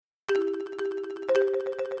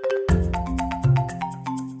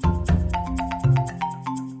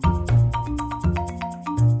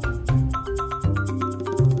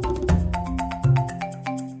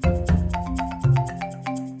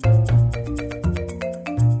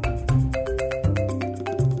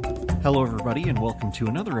Hello, everybody, and welcome to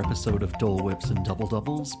another episode of Dole Whips and Double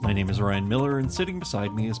Doubles. My name is Ryan Miller, and sitting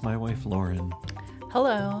beside me is my wife, Lauren.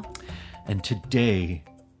 Hello. And today,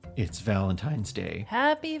 it's Valentine's Day.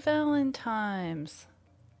 Happy Valentine's.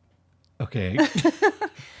 Okay.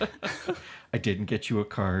 I didn't get you a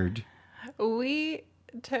card. We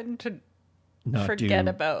tend to Not forget do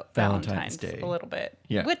about Valentine's Day a little bit.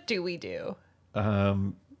 Yeah. What do we do?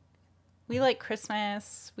 We like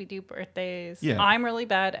Christmas. We do birthdays. Yeah. I'm really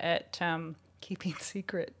bad at keeping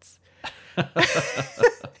secrets.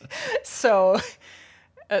 So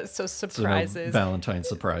surprises. So no Valentine's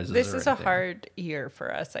surprises. This or is anything. a hard year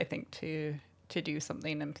for us, I think, to do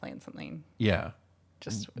something and plan something. Yeah.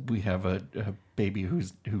 Just We have a baby who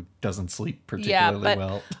doesn't sleep yeah, particularly but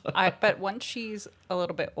well. but once she's a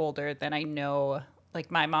little bit older, then I know, like,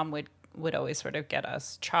 my mom would always sort of get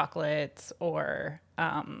us chocolates or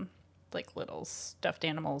like little stuffed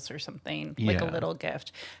animals or something, like a Yeah. little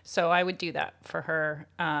gift. So I would do that for her.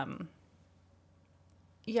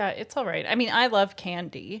 Yeah, it's all right. I mean, I love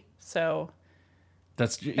candy, so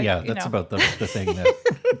That's know. about the thing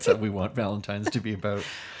that we want Valentine's to be about.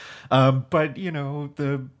 But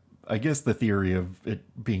I guess the theory of it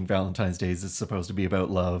being Valentine's Day is it's supposed to be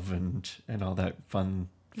about love and all that fun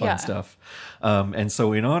Yeah. stuff. And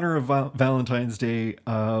so in honor of Valentine's Day,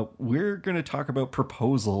 we're going to talk about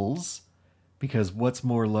proposals, because what's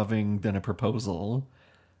more loving than a proposal?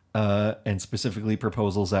 And specifically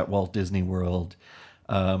proposals at Walt Disney World.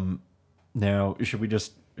 Now, should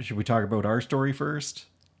we talk about our story first?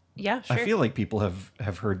 yeah, sure. I feel like people have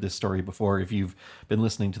heard this story before if you've been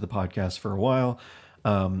listening to the podcast for a while.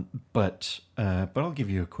 But I'll give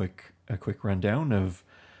you a quick rundown of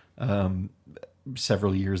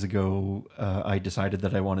several years ago. I decided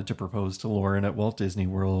that I wanted to propose to Lauren at Walt Disney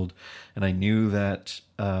World, and I knew that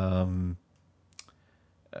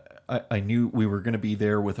I knew we were going to be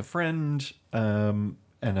there with a friend, and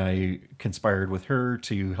I conspired with her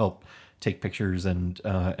to help take pictures and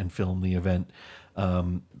film the event.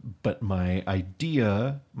 But my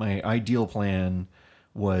ideal plan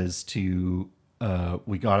was to,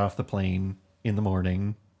 we got off the plane in the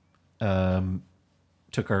morning,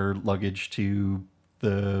 took our luggage to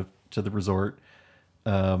the resort,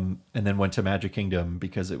 and then went to Magic Kingdom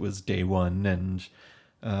because it was day one,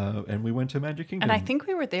 and we went to Magic Kingdom. And I think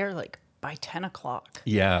we were there like by 10 o'clock.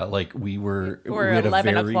 Yeah, like we Or had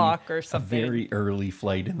 11 o'clock or something. A very early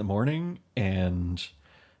flight in the morning, and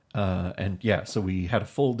yeah, so we had a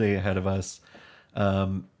full day ahead of us.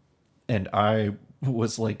 And I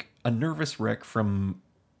was like a nervous wreck from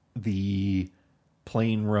the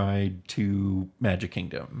plane ride to Magic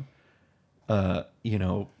Kingdom.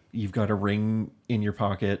 You've got a ring in your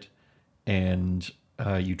pocket, and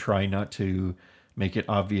you try not to make it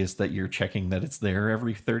obvious that you're checking that it's there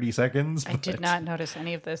every 30 seconds. I did not notice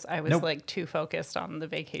any of this. I was Nope. like too focused on the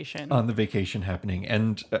vacation. On the vacation happening.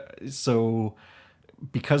 And so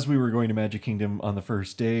because we were going to Magic Kingdom on the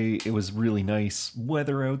first day, it was really nice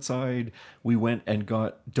weather outside. We went and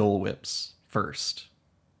got Dole Whips first.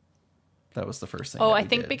 That was the first thing. Oh, that I we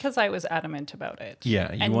think did. because I was adamant about it.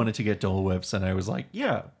 Yeah, you And- wanted to get Dole Whips, and I was like,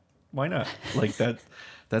 yeah, why not? Like that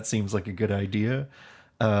seems like a good idea.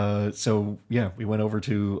 So yeah, we went over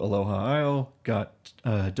to Aloha Isle, got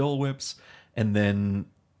Dole Whips, and then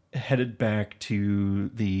headed back to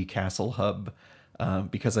the castle hub,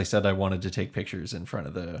 because I said I wanted to take pictures in front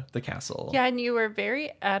of the castle. Yeah, and you were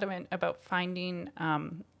very adamant about finding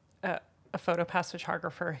a PhotoPass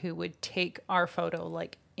photographer who would take our photo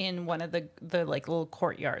like in one of the like little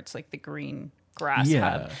courtyards, like the green grass Yeah,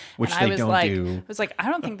 hub. which And they don't do. I was like, I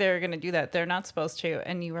don't think they're going to do that. They're not supposed to.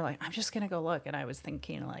 And you were like, I'm just going to go look. And I was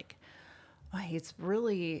thinking like, oh, he's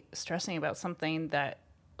really stressing about something that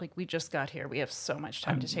like we just got here. We have so much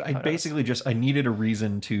time to take I photos. basically I needed a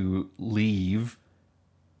reason to leave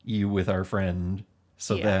you with our friend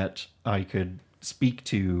so Yeah. that I could speak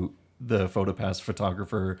to the PhotoPass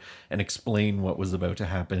photographer and explain what was about to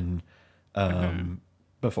happen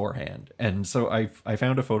beforehand. And so I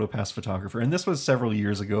found a PhotoPass photographer, and this was several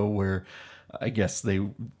years ago, where I guess they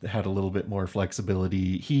had a little bit more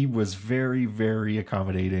flexibility. He was very, very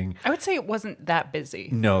accommodating. I would say it wasn't that busy.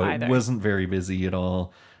 No, either. it wasn't very busy at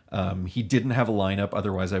all. He didn't have a lineup,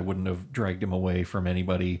 otherwise I wouldn't have dragged him away from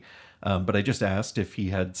anybody. But I just asked if he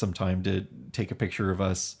had some time to take a picture of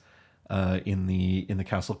us in the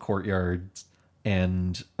castle courtyard,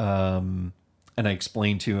 and I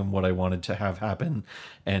explained to him what I wanted to have happen,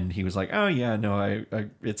 and he was like, "Oh yeah, no, I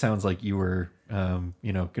it sounds like you were going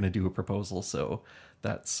to do a proposal, so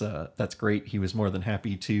that's great." He was more than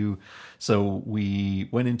happy to. So we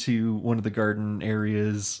went into one of the garden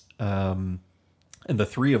areas, and the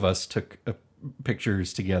three of us took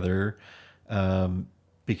pictures together,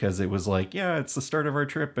 because it was like, yeah, it's the start of our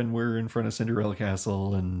trip and we're in front of Cinderella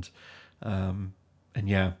Castle, and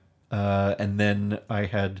yeah. And then I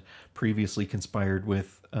had previously conspired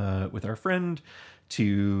with our friend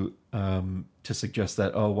to suggest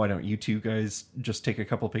that, oh, why don't you two guys just take a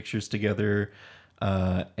couple pictures together?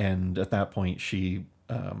 And at that point, she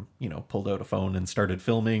pulled out a phone and started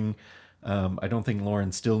filming. I don't think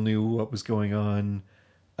Lauren still knew what was going on,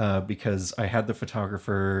 because I had the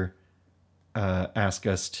photographer ask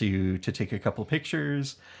us to take a couple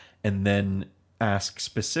pictures, and then ask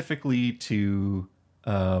specifically to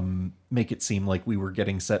make it seem like we were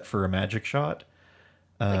getting set for a magic shot.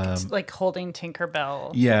 Like holding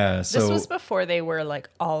Tinkerbell. Yeah, so this was before they were like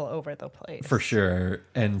all over the place. for sure.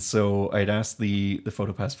 And so I'd asked the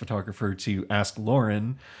PhotoPass photographer to ask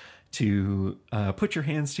Lauren to put your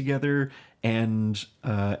hands together and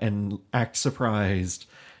act surprised.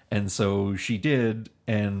 And so she did.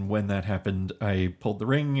 And when that happened, I pulled the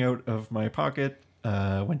ring out of my pocket,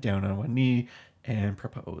 went down on one knee, and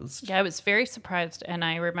proposed. Yeah, I was very surprised, and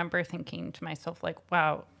I remember thinking to myself, like,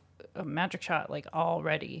 wow, a magic shot, like,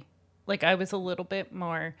 already. Like, I was a little bit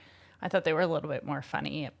more, I thought they were a little bit more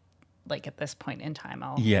funny, like, at this point in time,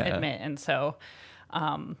 I'll admit. And so,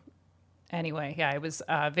 anyway, yeah, I was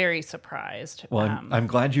very surprised. Well, I'm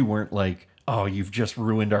glad you weren't like, oh, you've just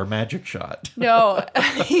ruined our magic shot. No,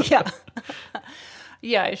 yeah.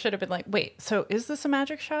 Yeah, I should have been like, wait, so is this a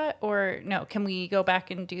magic shot, or no? Can we go back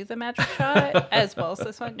and do the magic shot as well as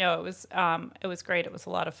this one? No, it was great. It was a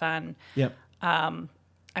lot of fun. Yep.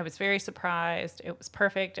 I was very surprised. It was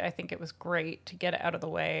perfect. I think it was great to get it out of the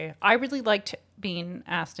way. I really liked being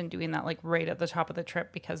asked and doing that like right at the top of the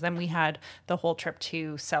trip, because then we had the whole trip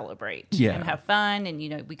to celebrate and have fun. And,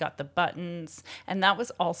 we got the buttons. And that was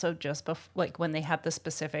also just like when they had the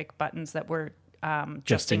specific buttons that were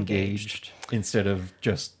just engaged instead of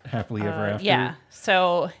just happily ever after. Yeah.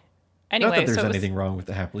 So anyway, not that there's anything wrong with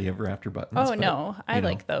the happily ever after buttons. Oh, but, no, I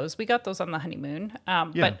like those. We got those on the honeymoon.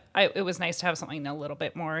 But it was nice to have something a little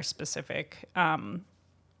bit more specific.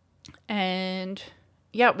 And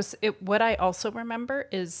yeah, what I also remember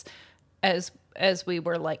is as we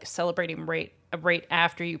were like celebrating right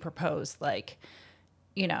after you proposed, like,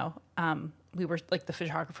 we were like, the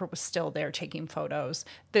photographer was still there taking photos.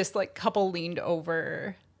 This like couple leaned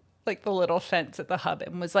over like the little fence at the hub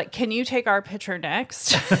and was like, "Can you take our picture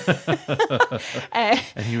next?" and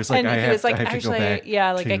he was like, I have to go back.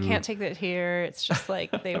 Yeah, like I can't take that here. It's just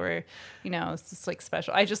like they were, it's just like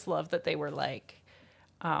special. I just love that they were like,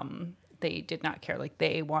 they did not care. Like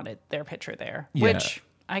they wanted their picture there, which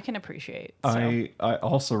I can appreciate. So. I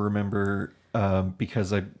also remember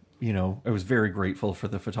because I was very grateful for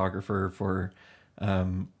the photographer for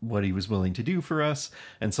what he was willing to do for us.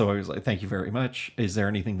 And so I was like, thank you very much. Is there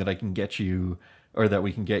anything that I can get you, or that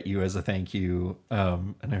we can get you as a thank you?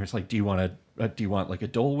 And I was like, do you want like a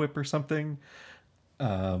Dole Whip or something?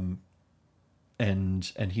 And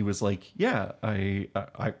he was like, yeah, I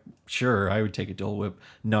sure, I would take a Dole Whip,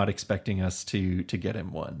 not expecting us to get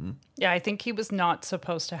him one. Yeah, I think he was not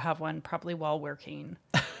supposed to have one, probably while working.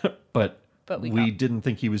 But we didn't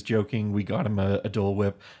think he was joking. We got him a Dole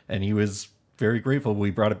Whip, and he was very grateful.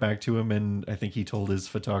 We brought it back to him, and I think he told his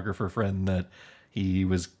photographer friend that he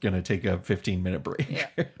was going to take a 15-minute break.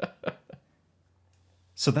 Yeah.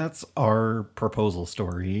 So that's our proposal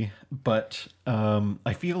story. But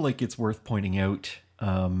I feel like it's worth pointing out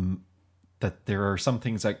that there are some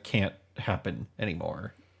things that can't happen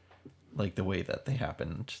anymore, like the way that they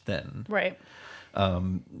happened then. Right.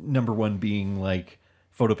 Number one being like,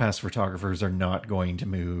 PhotoPass photographers are not going to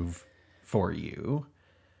move for you.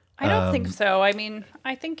 I don't think so. I mean,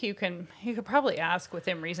 I think you could probably ask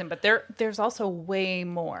within reason, but there's also way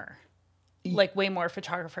more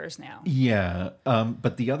photographers now. Yeah.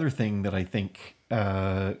 But the other thing that I think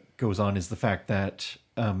goes on is the fact that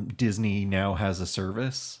Disney now has a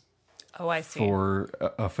service. Oh, I see. For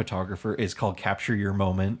a photographer. It's called Capture Your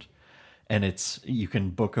Moment. And you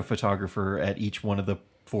can book a photographer at each one of the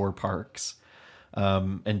 4 parks.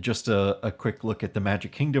 And just a quick look at the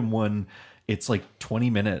Magic Kingdom one, it's like 20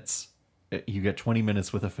 minutes. You get 20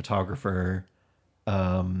 minutes with a photographer.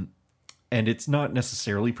 And it's not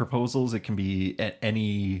necessarily proposals. It can be at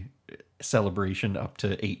any celebration up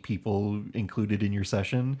to 8 people included in your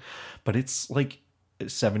session. But it's like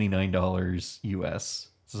 $79 US.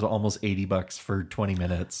 So almost $80 for 20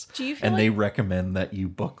 minutes. Do you feel they recommend that you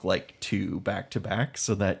book like 2 back to back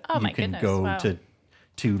so that you can go to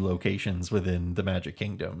 2 locations within the Magic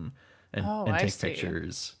Kingdom and take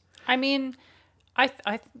pictures. I mean,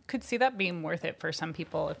 I could see that being worth it for some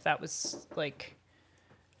people if that was like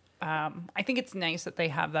I think it's nice that they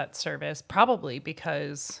have that service, probably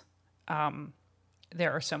because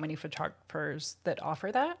there are so many photographers that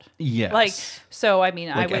offer that. Yes. Like, so I mean,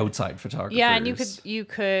 I Like would, outside photographers. yeah, and you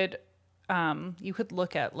could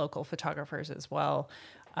look at local photographers as well.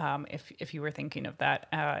 If you were thinking of that,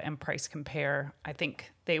 and price compare, I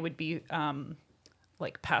think they would be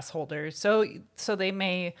like pass holders. So they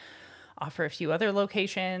may offer a few other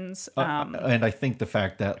locations. And I think the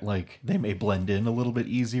fact that like they may blend in a little bit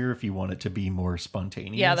easier if you want it to be more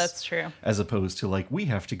spontaneous. Yeah, that's true. As opposed to like we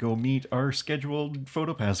have to go meet our scheduled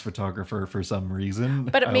PhotoPass photographer for some reason.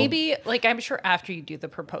 But maybe like I'm sure after you do the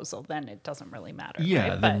proposal, then it doesn't really matter.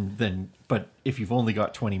 Yeah, right? but if you've only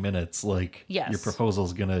got 20 minutes, like Yes. your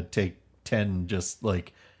proposal's gonna take 10 just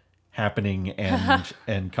like happening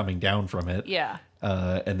and coming down from it. Yeah.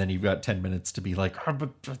 And then you've got 10 minutes to be like, oh, but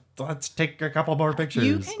let's take a couple more pictures.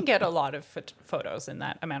 You can get a lot of photos in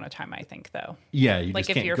that amount of time, I think, though. Yeah, you Like,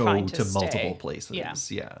 just if can't you're go fine to to multiple stay.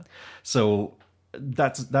 places. Yeah. So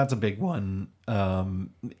that's a big one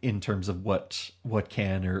in terms of what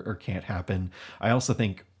can or can't happen. I also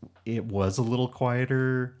think it was a little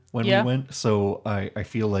quieter when Yeah. we went. So I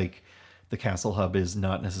feel like the Castle Hub is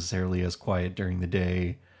not necessarily as quiet during the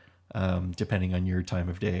day, depending on your time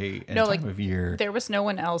of day and time of year. There was no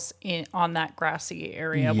one else on that grassy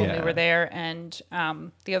area when we Yeah. were there. And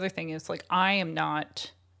the other thing is, like, I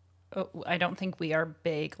don't think we are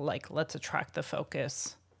big, like, let's attract the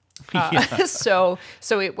focus. So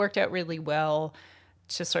it worked out really well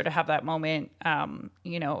to sort of have that moment,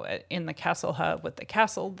 in the Castle Hub with the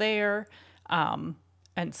castle there,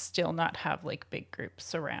 and still not have like big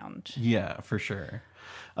groups around. Yeah, for sure.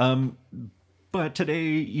 But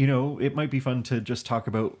today, it might be fun to just talk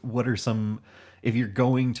about what are some, if you're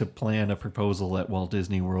going to plan a proposal at Walt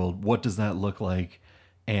Disney World, what does that look like?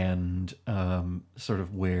 And sort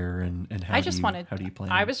of where and how how do you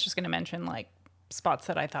plan? I was just going to mention like spots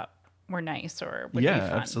that I thought were nice or would be Yeah,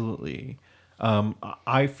 fun. absolutely.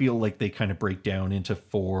 I feel like they kind of break down into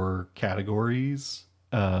 4 categories.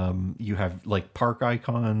 You have like park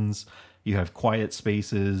icons, you have quiet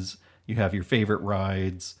spaces, you have your favorite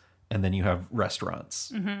rides, and then you have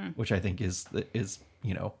restaurants, which I think is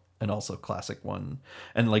an also classic one.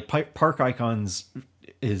 And like park icons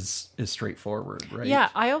is straightforward, right? Yeah,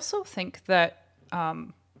 I also think that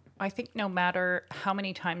I think no matter how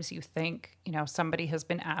many times you think, somebody has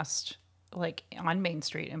been asked like on Main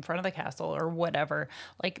Street in front of the castle or whatever,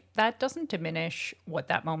 like that doesn't diminish what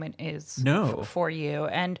that moment is for you.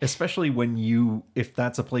 And especially if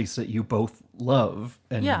that's a place that you both love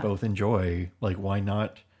and Yeah. both enjoy, like why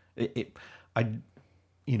not? I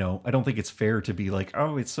don't think it's fair to be like,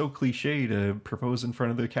 oh, it's so cliche to propose in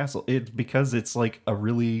front of the castle. It's because it's like a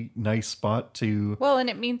really nice spot to. Well, and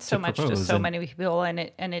it means so much to propose, so and- many people, and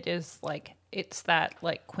it is like it's that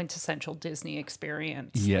like quintessential Disney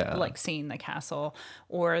experience, Yeah. like seeing the castle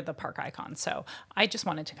or the park icon. So I just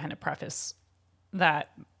wanted to kind of preface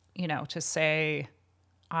that, to say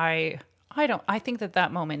I think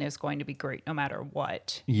that moment is going to be great no matter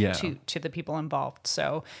what. Yeah. To the people involved.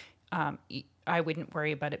 So I wouldn't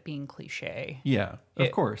worry about it being cliche. Yeah,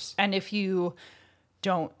 of course. And if you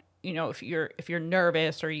don't, if you're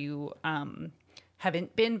nervous or you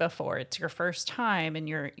haven't been before, it's your first time,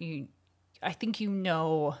 and I think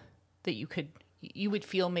that you would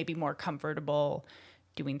feel maybe more comfortable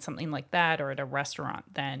doing something like that or at a restaurant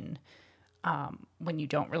than when you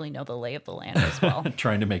don't really know the lay of the land as well.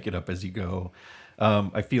 Trying to make it up as you go.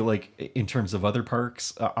 I feel like in terms of other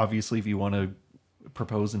parks, obviously, if you want to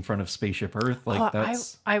propose in front of Spaceship Earth, like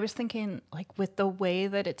that's I was thinking, like, with the way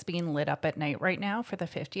that it's being lit up at night right now for the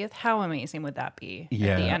 50th, how amazing would that be at the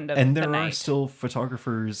end of and the there night? are still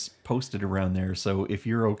photographers posted around there, so if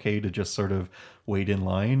you're okay to just sort of wait in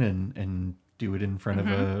line and do it in front of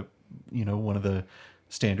a one of the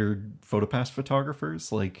standard PhotoPass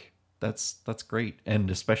photographers, like that's great.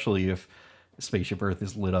 And especially if Spaceship Earth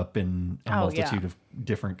is lit up in a multitude of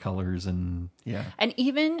different colors, and And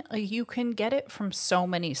even you can get it from so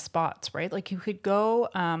many spots, right? Like you could go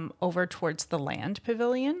over towards the land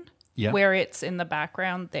pavilion, where it's in the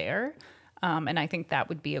background there. And I think that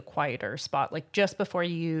would be a quieter spot, like just before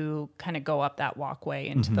you kind of go up that walkway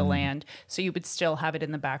into the land. So you would still have it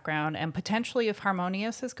in the background. And potentially if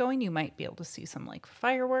Harmonious is going, you might be able to see some like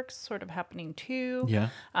fireworks sort of happening too.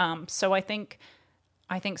 So I think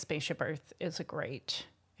Spaceship Earth is a great,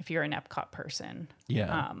 if you're an Epcot person.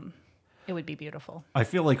 It would be beautiful. I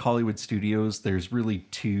feel like Hollywood Studios, there's really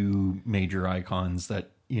 2 major icons that,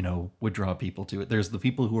 would draw people to it. There's the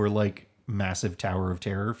people who are like massive Tower of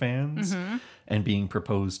Terror fans and being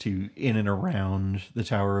proposed to in and around the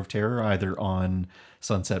Tower of Terror, either on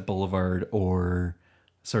Sunset Boulevard or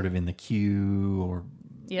sort of in the queue or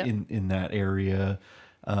Yep. in that area.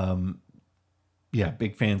 Yeah,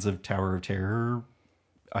 big fans of Tower of Terror.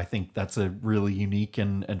 I think that's a really unique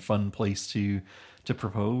and fun place to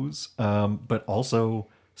propose. But also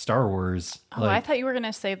Star Wars. Oh, I thought you were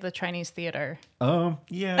gonna say the Chinese theater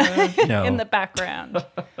Yeah, no. in the background.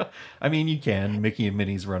 I mean, you can Mickey and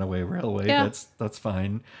Minnie's Runaway Railway. Yeah. That's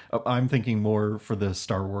fine. I'm thinking more for the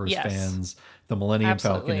Star Wars Yes. fans. The Millennium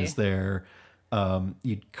Falcon Absolutely. is there.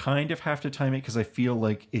 You'd kind of have to time it because I feel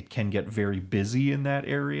like it can get very busy in that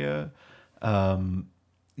area.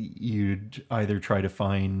 You'd either try to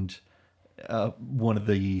find one of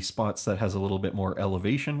the spots that has a little bit more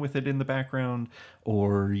elevation with it in the background,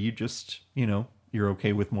 or you just, you're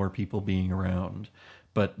okay with more people being around.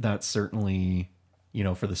 But that's certainly,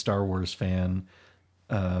 for the Star Wars fan,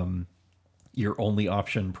 your only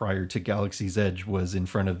option prior to Galaxy's Edge was in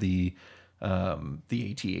front of the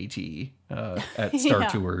AT-AT at Star Yeah.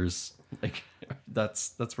 Tours. Like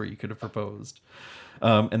that's where you could have proposed.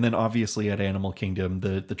 And then obviously at Animal Kingdom,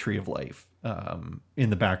 the Tree of Life. In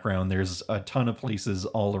the background, there's a ton of places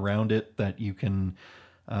all around it that you can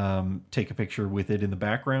take a picture with it in the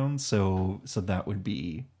background. So that would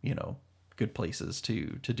be, good places to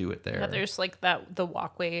do it there. Yeah, there's like the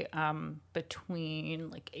walkway between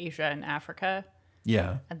like Asia and Africa,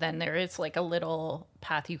 Yeah. and then there is like a little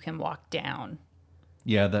path you can walk down.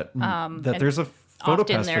 Yeah, that and there's a often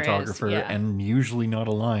PhotoPass there is, photographer yeah. and usually not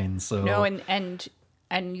a line. So No, and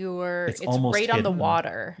it's almost right on the hidden.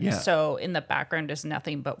 water. Yeah. So in the background is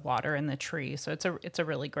nothing but water and the tree. So it's a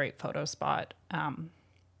really great photo spot.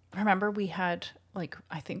 Remember we had like,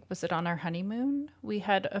 I think, was it on our honeymoon? We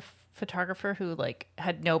had a photographer who like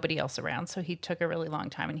had nobody else around. So he took a really long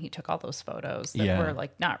time and he took all those photos that Yeah. were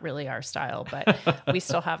like not really our style, but we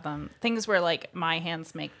still have them. Things where like my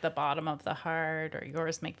hands make the bottom of the heart or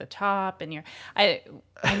yours make the top, and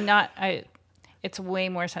it's way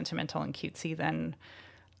more sentimental and cutesy than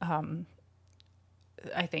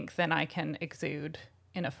I think than I can exude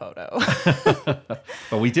in a photo.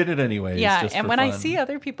 but we did it anyways. Yeah, just and for when I fun. see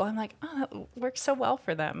other people, I'm like, oh, that works so well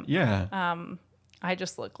for them. Yeah. I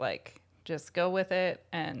just look like, just go with it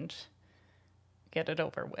and get it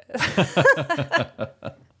over with.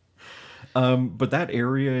 But that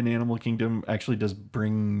area in Animal Kingdom actually does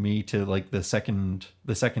bring me to like the second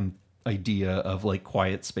idea of like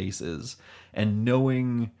quiet spaces, and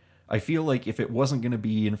knowing, I feel like if it wasn't going to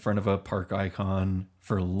be in front of a park icon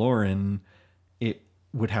for Lauren, it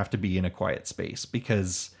would have to be in a quiet space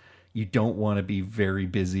because you don't want to be very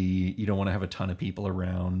busy. You don't want to have a ton of people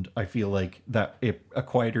around. I feel like that a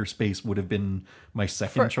quieter space would have been my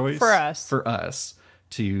second choice for us.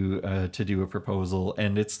 To do a proposal.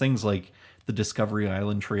 And it's things like the Discovery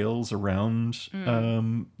Island trails around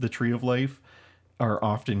the Tree of Life are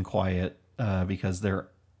often quiet because there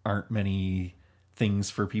aren't many things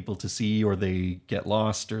for people to see, or they get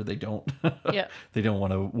lost, or they don't Yeah. they don't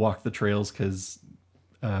want to walk the trails because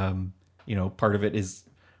part of it is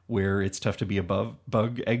where it's tough to be above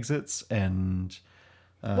bug exits. And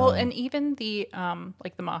Well, and even the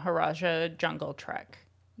like the Maharaja Jungle Trek,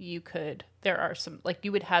 there are some, like,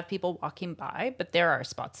 you would have people walking by, but there are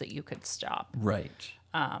spots that you could stop. right.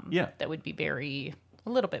 That would be a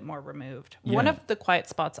little bit more removed. One Yeah. of the quiet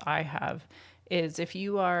spots I have is if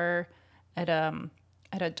you are at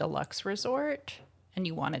a deluxe resort and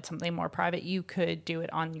you wanted something more private, you could do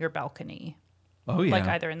it on your balcony, Oh yeah. like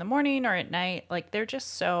either in the morning or at night. Like, they're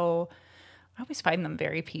just so, I always find them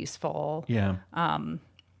very peaceful. Yeah.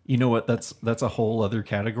 You know what? That's a whole other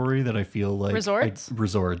category that I feel like Resorts?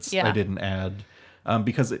 Resorts. Yeah. I didn't add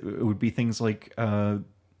because it would be things like the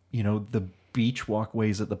beach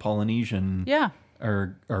walkways at the Polynesian. Yeah.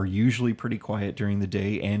 Are usually pretty quiet during the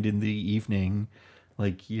day and in the evening.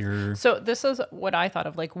 Like So this is what I thought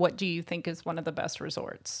of. Like, what do you think is one of the best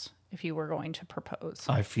resorts if you were going to propose?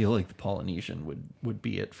 I feel like the Polynesian would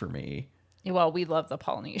be it for me. Well, we love the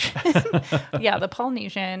Polynesian. Yeah, the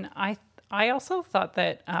Polynesian. I also thought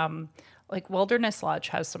that like Wilderness Lodge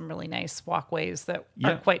has some really nice walkways that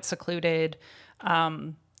Yeah. are quite secluded.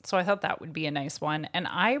 So I thought that would be a nice one. And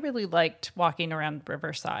I really liked walking around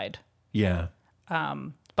Riverside Yeah.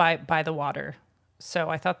 by the water. So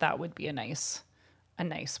I thought that would be a nice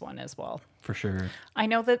one as well. For sure. I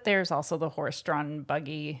know that there's also the horse-drawn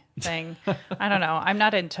buggy thing. I don't know. I'm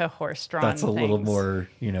not into horse-drawn That's a little things. more,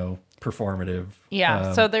 performative.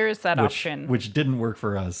 Yeah, so there is that which, option. which didn't work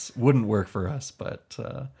for us, wouldn't work for us, but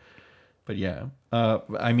yeah.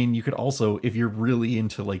 I mean, you could also, if you're really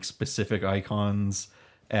into like specific icons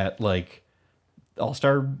at like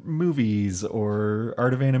All-Star Movies or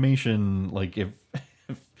Art of Animation, like if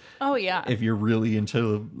Oh yeah. If you're really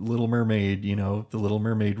into Little Mermaid, you know, the Little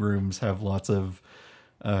Mermaid rooms have lots of,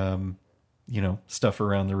 you know, stuff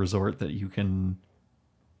around the resort that you can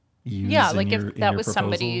use Yeah, in like your if that was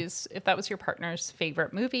proposal. if that was your partner's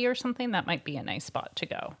favorite movie or something, that might be a nice spot to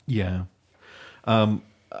go. Yeah.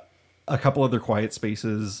 A couple other quiet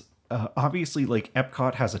spaces. Obviously, like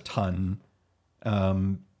Epcot has a ton,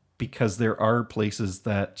 because there are places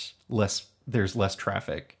that there's less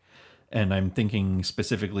traffic. And I'm thinking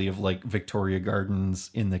specifically of like Victoria Gardens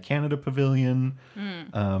in the Canada Pavilion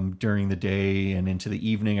during the day and into the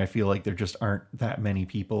evening. I feel like there just aren't that many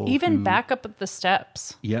people. Even back up at the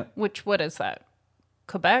steps. Yeah. Which, what is that?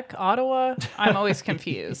 Quebec, Ottawa? I'm always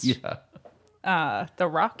confused. Yeah. The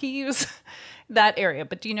Rockies, that area.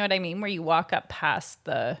 But do you know what I mean? Where you walk up past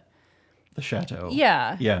the Chateau.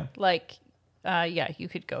 Yeah. Yeah. Like, yeah, you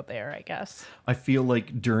could go there, I guess. I feel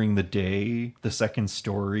like during the day, the second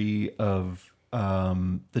story of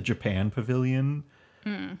the Japan Pavilion,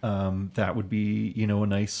 that would be, you know, a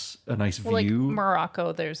nice Well, like view.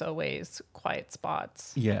 Morocco, there's always quiet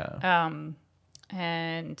spots. Yeah.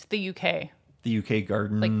 And the UK, The UK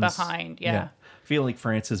Gardens. like behind, yeah. I feel like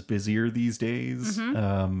France is busier these days.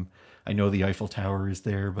 I know the Eiffel Tower is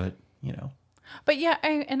there, but, you know. But yeah,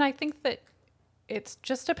 I think that it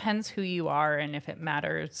just depends who you are and if it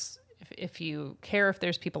matters, if you care if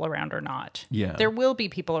there's people around or not. Yeah. There will be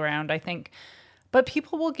people around, I think. But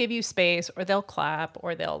people will give you space, or they'll clap,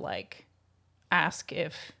 or they'll like ask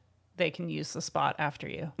if they can use the spot after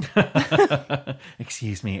you.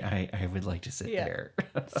 Excuse me, I would like to sit Yeah. there.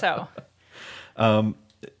 So,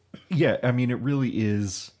 Yeah, I mean, it really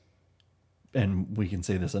is, and we can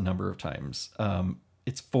say this a number of times.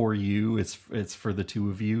 It's for you. It's for the two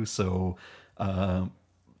of you. So,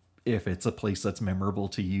 if it's a place that's memorable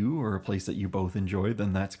to you or a place that you both enjoy,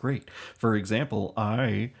 then that's great. For example,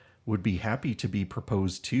 I would be happy to be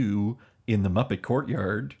proposed to in the Muppet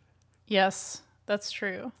Courtyard. yes, that's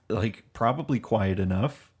true. Like, probably quiet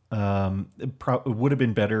enough. It would have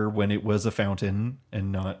been better when it was a fountain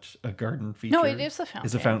and not a garden feature. No, it is a fountain.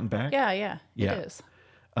 Is a fountain back? Yeah, Yeah. it is.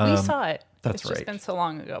 We saw it. that's it's just right. been so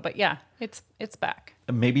long ago, but yeah, it's back.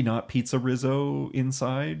 Maybe not pizza Rizzo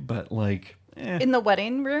inside, but like, In the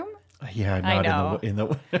wedding room? yeah, I not in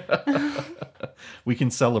the. We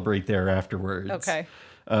can celebrate there afterwards. Okay.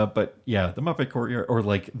 But yeah, the Muppet Courtyard, or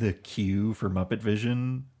like the queue for Muppet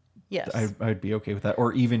Vision, Yes. I'd be okay with that.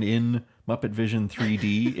 Or even in Muppet Vision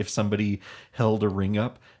 3D, if somebody held a ring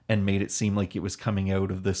up and made it seem like it was coming out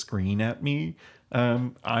of the screen at me.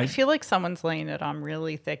 I feel like someone's laying it on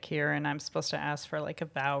really thick here, and I'm supposed to ask for like a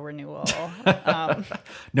vow renewal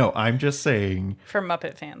No, I'm just saying for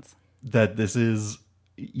Muppet fans. that this is,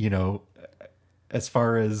 you know, as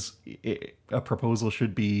far as a proposal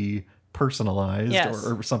should be personalized, Yes.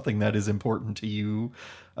 or something that is important to you.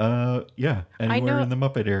 Yeah, anywhere know- in the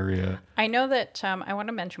Muppet area. I know that I want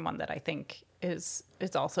to mention one that I think is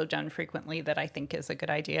also done frequently that I think is a good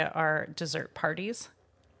idea are dessert parties.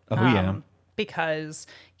 Oh yeah. Because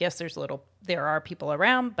yes, there are people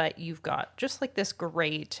around, but you've got just like this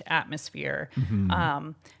great atmosphere.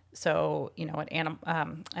 So, you know,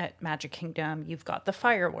 at Magic Kingdom, you've got the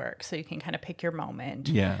fireworks, so you can kind of pick your moment.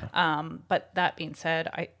 Yeah. But that being said,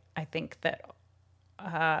 I think that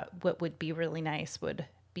what would be really nice would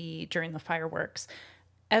be during the fireworks.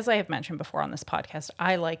 As I have mentioned before on this podcast,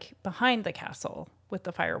 I like behind the castle with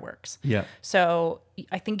the fireworks. Yeah. So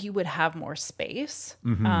I think you would have more space.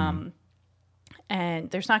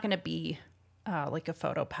 And there's not going to be like a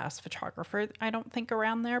photo pass photographer, I don't think,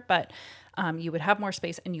 around there, but you would have more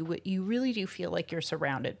space, and you really do feel like you're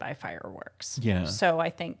surrounded by fireworks. Yeah. So I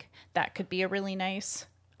think that could be a really nice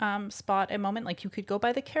spot and moment. Like you could go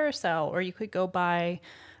by the carousel, or you could go by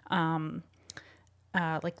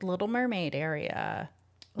like Little Mermaid area,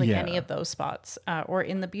 like Yeah. any of those spots, or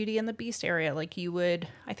in the Beauty and the Beast area. Like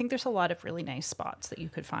I think there's a lot of really nice spots that you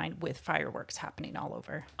could find with fireworks happening all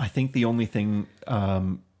over. I think the only thing,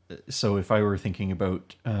 so if I were thinking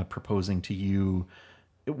about proposing to you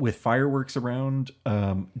with fireworks around,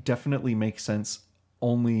 definitely makes sense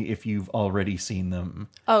only if you've already seen them.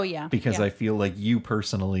 Oh yeah. Because yeah. I feel like you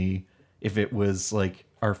personally, if it was like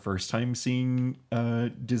our first time seeing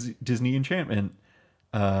Disney Enchantment,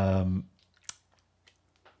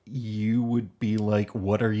 you would be like,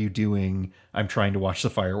 what are you doing? I'm trying to watch the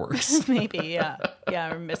fireworks. Maybe, yeah. Yeah,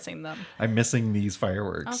 I'm missing them. I'm missing these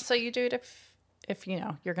fireworks. Oh, so you do it if you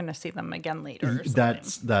know you're going to see them again later or something.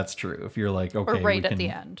 That's true. If you're like, okay, Or right we at can- the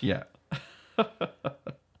end. Yeah.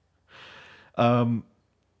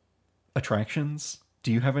 Attractions.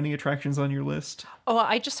 Do you have any attractions on your list? Oh,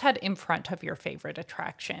 I just had in front of your favorite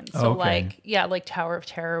attraction. So Okay. like Tower of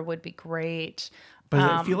Terror would be great. But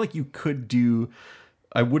I feel like you could do.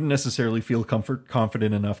 I wouldn't necessarily feel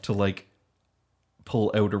confident enough to like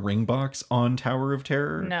pull out a ring box on Tower of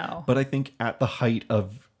Terror. No. But I think at the height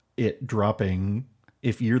of it dropping,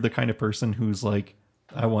 if you're the kind of person who's like,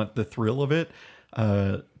 I want the thrill of it,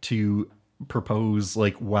 to propose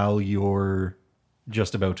like while you're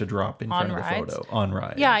just about to drop in front of the photo on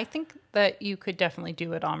ride. Yeah, I think that you could definitely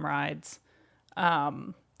do it on rides.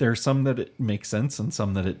 There's some that it makes sense and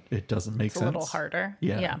some that it doesn't make sense. A little harder.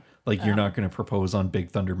 Yeah. Like you're not going to propose on Big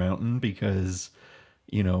Thunder Mountain because,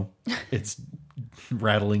 you know, it's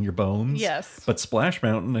rattling your bones. Yes. But Splash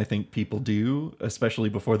Mountain, I think people do, especially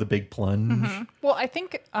before the big plunge. Well, I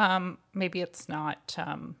think maybe it's not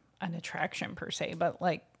an attraction per se, but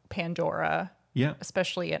like Pandora, Yeah.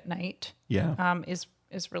 especially at night, Yeah. is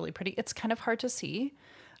really pretty. It's kind of hard to see.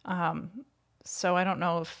 So I don't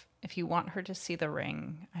know if you want her to see the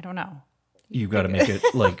ring. I don't know. You got to make it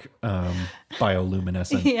like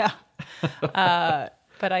bioluminescent. Yeah.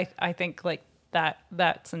 But I think like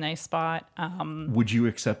that's a nice spot. Would you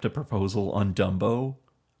accept a proposal on Dumbo?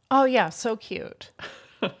 Oh yeah, so cute.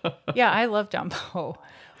 Yeah, I love Dumbo.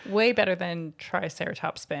 Way better than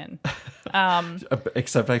Triceratops Spin.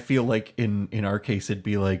 Except I feel like in our case it'd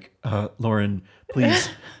be like, Lauren, please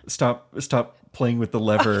stop playing with the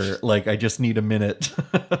lever. Like I just need a minute.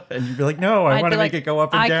 And you'd be like, no, I want to make it go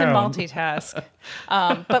up and down. I can multitask.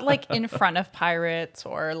 But like in front of pirates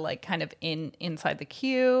or like kind of inside the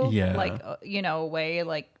queue. Yeah. Like away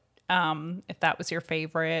like if that was your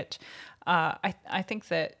favorite. I think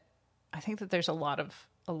that there's a lot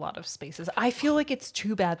of spaces. I feel like it's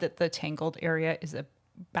too bad that the Tangled area is a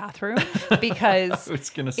bathroom because I was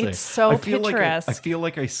gonna say it's so picturesque. I feel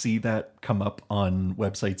like I see that come up on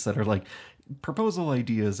websites that are like proposal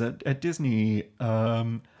ideas at Disney.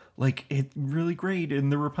 Like it really great in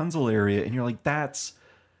the Rapunzel area, and you're like, that's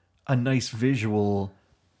a nice visual,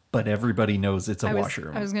 but everybody knows it's a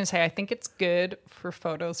washroom. I was gonna say I think it's good for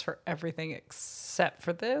photos for everything except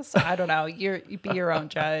for this. I don't know. You be your own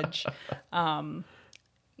judge.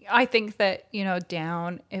 I think that,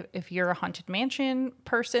 down, if you're a Haunted Mansion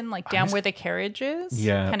person, like down where the carriage is,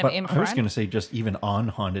 kind of in front. I was going to say just even on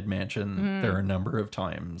Haunted Mansion, there are a number of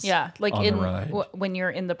times. Yeah, like on the ride. When you're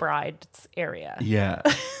in the bride's area. Yeah.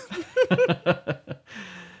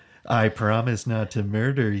 I promise not to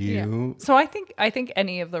murder you. Yeah. So I think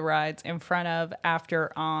any of the rides in front of,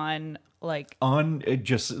 after, on, like on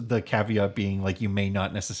just the caveat being like you may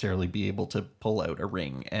not necessarily be able to pull out a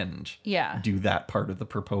ring and do that part of the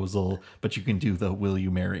proposal, but you can do the will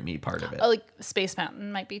you marry me part of it. Like Space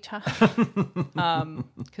Mountain might be tough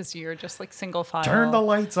because you're just like single file. Turn the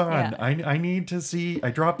lights on. I need to see.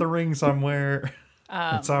 I dropped the ring somewhere.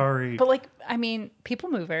 I'm sorry. But like, I mean,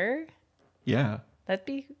 People Mover. Yeah. That'd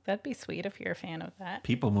be sweet if you're a fan of that.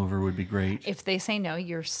 People Mover would be great. If they say no,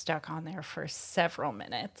 you're stuck on there for several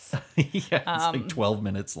minutes. Yeah, it's like 12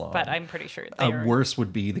 minutes long. But I'm pretty sure worse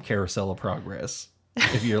would be the Carousel of Progress.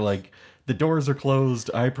 If you're like, the doors are closed,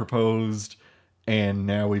 I proposed, and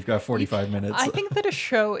now we've got 45 minutes. I think that a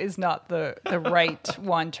show is not the right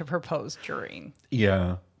one to propose during.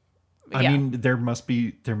 Yeah. I mean, there must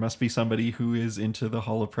be somebody who is into the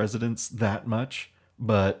Hall of Presidents that much,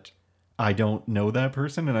 but I don't know that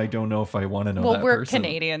person, and I don't know if I want to know that person. Well, we're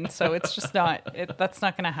Canadian, so it's just not... that's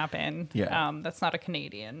not going to happen. Yeah. That's not a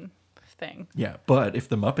Canadian thing. Yeah, but if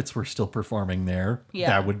the Muppets were still performing there,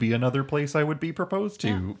 that would be another place I would be proposed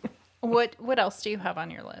to. Yeah. What else do you have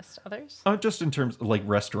on your list? Others? Just in terms of, like,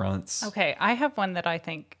 restaurants. Okay, I have one that I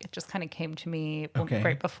think it just kind of came to me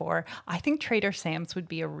right before. I think Trader Sam's would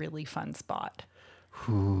be a really fun spot.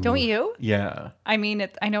 Ooh, don't you? Yeah. I mean,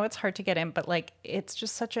 I know it's hard to get in, but like, it's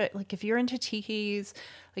just such a, like, if you're into tikis,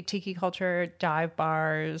 like tiki culture, dive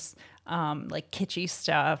bars, like kitschy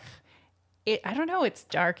stuff, I don't know, it's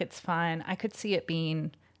dark, it's fun. I could see it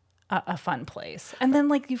being a fun place. And then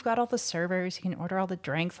like, you've got all the servers, you can order all the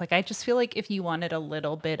drinks. Like, I just feel like if you wanted a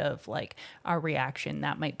little bit of like a reaction,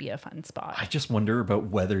 that might be a fun spot. I just wonder about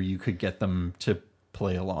whether you could get them to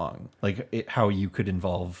play along, like how you could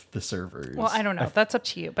involve the servers. Well, I don't know. That's up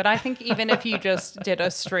to you. But I think even if you just did a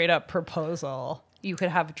straight up proposal, you could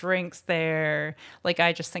have drinks there. Like,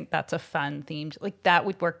 I just think that's a fun themed, like that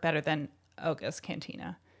would work better than Oga's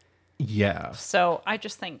Cantina. Yeah. So I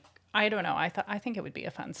just think, I don't know. I think it would be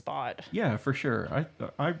a fun spot. Yeah, for sure.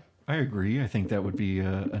 I agree. I think that would be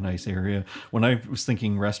a nice area. When I was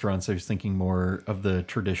thinking restaurants, I was thinking more of the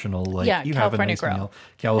traditional, like you have a nice Grill. meal.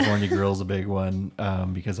 California Grill's a big one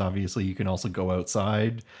because obviously you can also go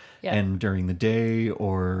outside and during the day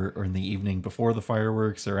or in the evening before the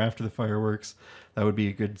fireworks or after the fireworks. That would be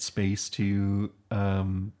a good space to,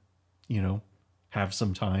 have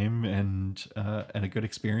some time and a good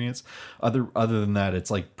experience. Other than that,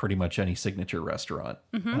 it's like pretty much any signature restaurant.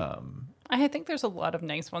 I think there's a lot of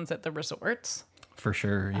nice ones at the resorts. For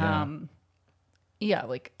sure. Yeah. Yeah,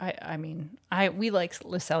 like I mean, we like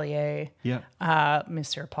Le Cellier, Yeah.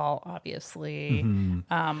 Mr. Paul, obviously.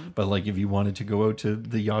 But like if you wanted to go out to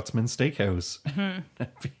the Yachtsman Steakhouse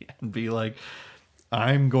and be like,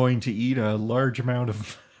 I'm going to eat a large amount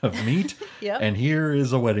of meat Yep. and here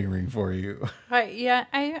is a wedding ring for you. Right. Yeah,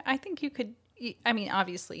 I think you could. I mean,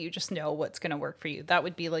 obviously, you just know what's going to work for you. That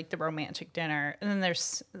would be like the romantic dinner, and then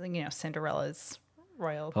there's Cinderella's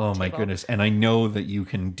royal. Oh my table. goodness. And I know that you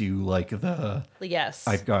can do like Yes.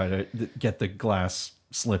 I've got to get the glass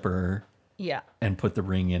slipper Yeah. and put the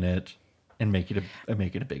ring in it and make it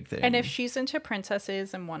a big thing. And if she's into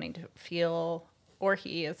princesses and wanting to feel, or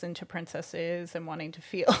he is into princesses and wanting to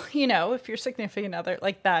feel, if your significant other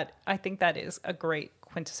like that, I think that is a great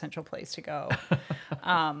quintessential place to go.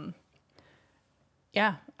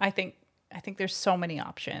 Yeah, I think there's so many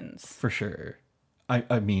options. For sure.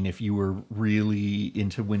 I mean, if you were really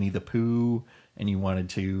into Winnie the Pooh and you wanted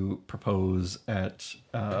to propose at,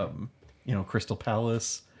 Crystal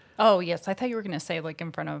Palace. Oh yes, I thought you were going to say like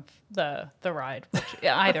in front of the ride, which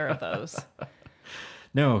either of those.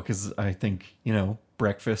 No, because I think,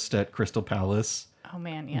 breakfast at Crystal Palace Oh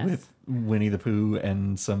man, yes. with Winnie the Pooh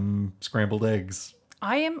and some scrambled eggs.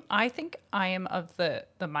 I think I am of the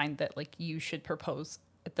mind that like you should propose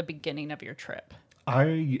at the beginning of your trip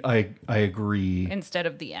I agree. instead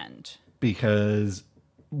of the end. Because,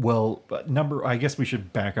 I guess we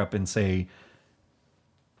should back up and say,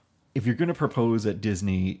 if you're going to propose at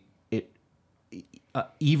Disney,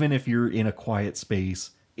 even if you're in a quiet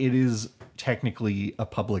space, it is technically a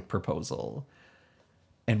public proposal.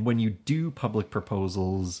 And when you do public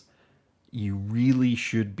proposals, you really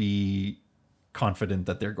should be confident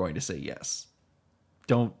that they're going to say yes.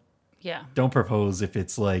 Don't Yeah. propose if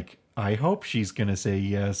it's like, I hope she's going to say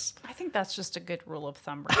yes. I think that's just a good rule of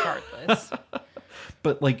thumb regardless.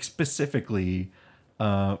 But like specifically,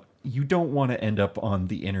 you don't want to end up on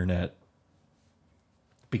the internet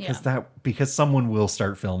because someone will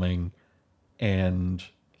start filming, and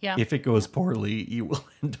Yeah. if it goes poorly, you will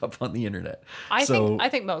end up on the internet. I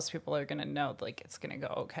think most people are going to know like it's going to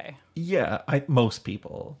go okay. Yeah, most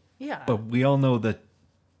people. Yeah. But we all know that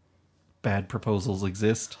bad proposals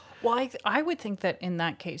exist. Well, I would think that in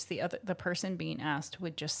that case, the person being asked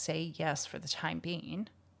would just say yes for the time being.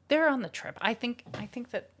 They're on the trip. I think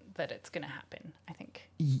that it's going to happen. I think.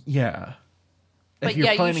 Yeah. But if you're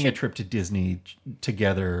yeah, you planning a should- trip to Disney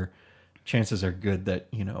together, chances are good that,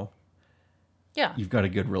 Yeah. you've got a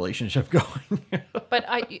good relationship going. But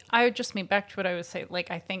I would just mean back to what I was saying.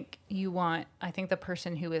 Like, I think the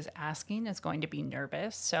person who is asking is going to be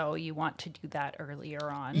nervous. So you want to do that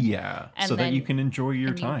earlier on. Yeah. And so that then- you can enjoy your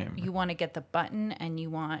And time. You want to get the button and you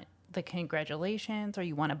want the congratulations, or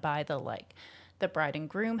you want to buy the bride and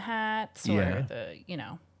groom hats, or Yeah.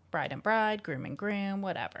 the, bride and bride, groom and groom,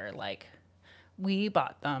 whatever. Like, we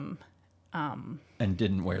bought them. And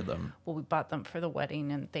didn't wear them. Well, we bought them for the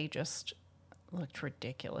wedding and they just looked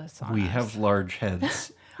ridiculous on We us. have large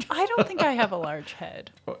heads. I don't think I have a large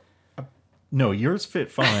head. No, yours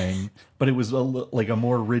fit fine, but it was like a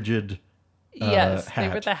more rigid Yes, they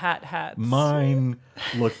hat. were the hats. Mine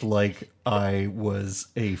looked like I was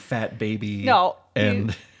a fat baby. No,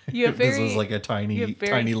 and you have this very- was like a you tiny, have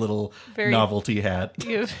very- tiny little very- novelty hat.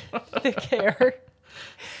 You have thick hair.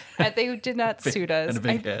 And they did not suit us. and a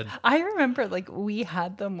big head. I remember we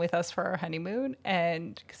had them with us for our honeymoon,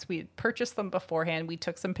 and because we had purchased them beforehand, we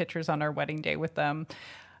took some pictures on our wedding day with them.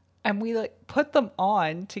 And we put them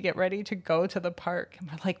on to get ready to go to the park.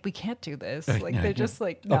 And we're like, we can't do this. They're just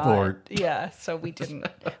not. Abort. Yeah. So we didn't.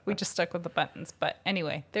 We just stuck with the buttons. But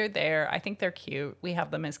anyway, they're there. I think they're cute. We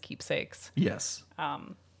have them as keepsakes. Yes.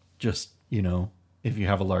 Just, if you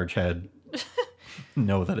have a large head,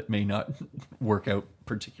 know that it may not work out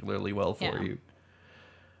particularly well for Yeah. you.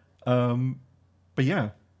 But yeah.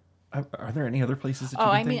 Are there any other places that you Oh,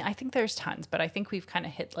 can I mean, think? I think there's tons, but I think we've kind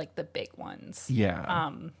of hit the big ones.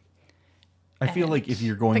 Yeah. I feel like if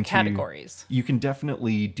you're going The to categories. you can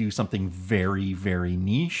definitely do something very, very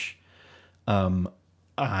niche. I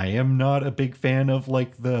am not a big fan of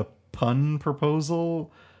the pun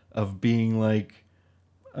proposal of being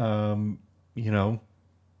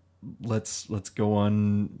let's go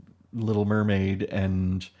on Little Mermaid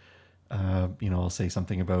and I'll say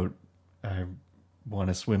something about I want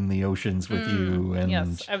to swim the oceans with you and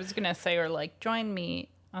Yes, I was gonna say, or join me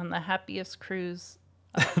on the happiest cruise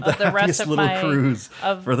of the the rest happiest of little my cruise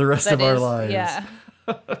of for the rest that of our is- lives. Yeah,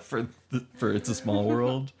 for It's a Small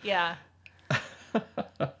World. yeah.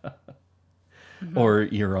 Or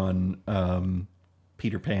you're on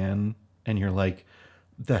Peter Pan and you're like,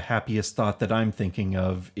 the happiest thought that I'm thinking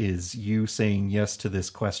of is you saying yes to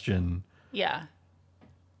this question. Yeah.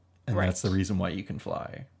 And Right. that's the reason why you can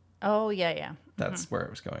fly. Oh, yeah, yeah. That's where I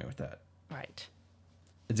was going with that. Right.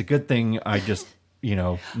 It's a good thing I just,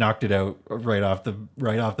 knocked it out right off the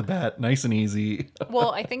bat, nice and easy.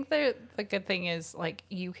 Well, I think the good thing is like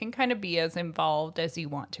you can kind of be as involved as you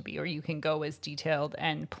want to be, or you can go as detailed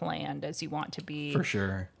and planned as you want to be. For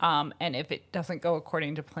sure. And if it doesn't go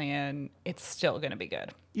according to plan, it's still going to be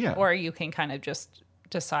good. Yeah. Or you can kind of just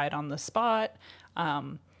decide on the spot.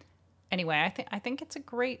 Anyway, I think it's a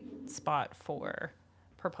great spot for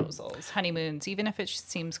proposals, honeymoons, even if it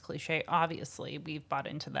seems cliche. Obviously, we've bought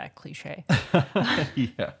into that cliche.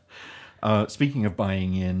 Yeah. Speaking of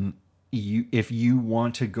buying in, if you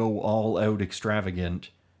want to go all out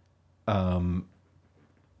extravagant,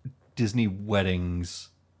 Disney Weddings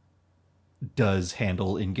does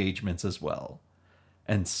handle engagements as well.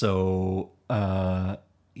 And so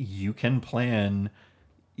you can plan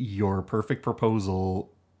your perfect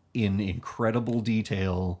proposal in incredible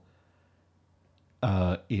detail.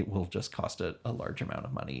 It will just cost a large amount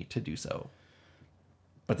of money to do so.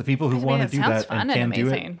 But the people who want to do sounds that fun and and can do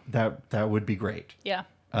it, amazing. that would be great. Yeah.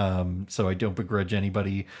 So I don't begrudge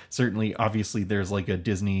anybody. Certainly, obviously, there's like a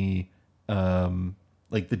Disney,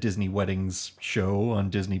 like the Disney Weddings show on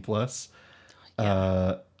Disney Plus.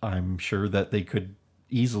 I'm sure that they could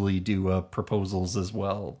easily do proposals as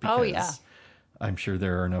well. Because Oh, yeah. I'm sure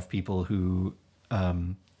there are enough people who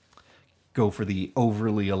go for the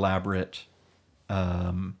overly elaborate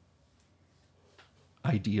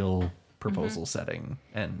ideal proposal setting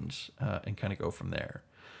and kind of go from there.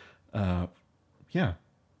 Yeah.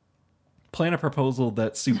 Plan a proposal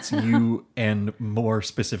that suits you and more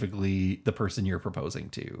specifically the person you're proposing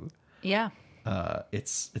to. Yeah.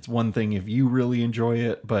 It's one thing if you really enjoy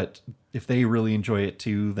it, but if they really enjoy it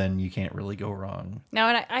too, then you can't really go wrong. No,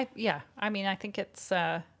 and I think it's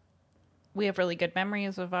we have really good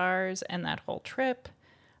memories of ours and that whole trip.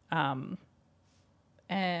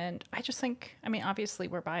 And I just think, obviously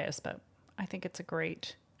we're biased, but I think it's a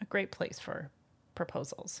great place for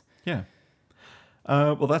proposals. Yeah.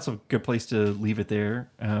 Well, that's a good place to leave it there.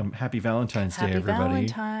 Happy Valentine's Day, everybody.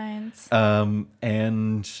 Valentine's.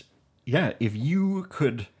 And yeah, if you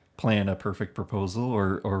could plan a perfect proposal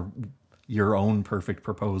or your own perfect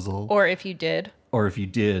proposal, Or if you did.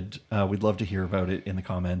 we'd love to hear about it in the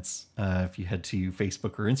comments. If you head to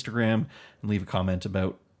Facebook or Instagram and leave a comment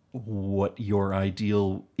about what your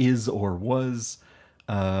ideal is or was.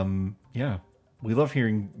 Yeah, we love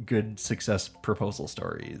hearing good success proposal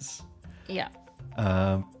stories. Yeah.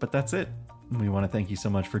 But that's it. We want to thank you so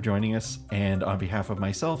much for joining us. And on behalf of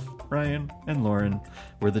myself, Ryan, and Lauren,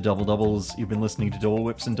 we're the Double Doubles. You've been listening to Dole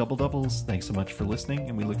Whips and Double Doubles. Thanks so much for listening,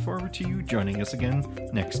 and we look forward to you joining us again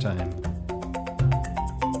next time.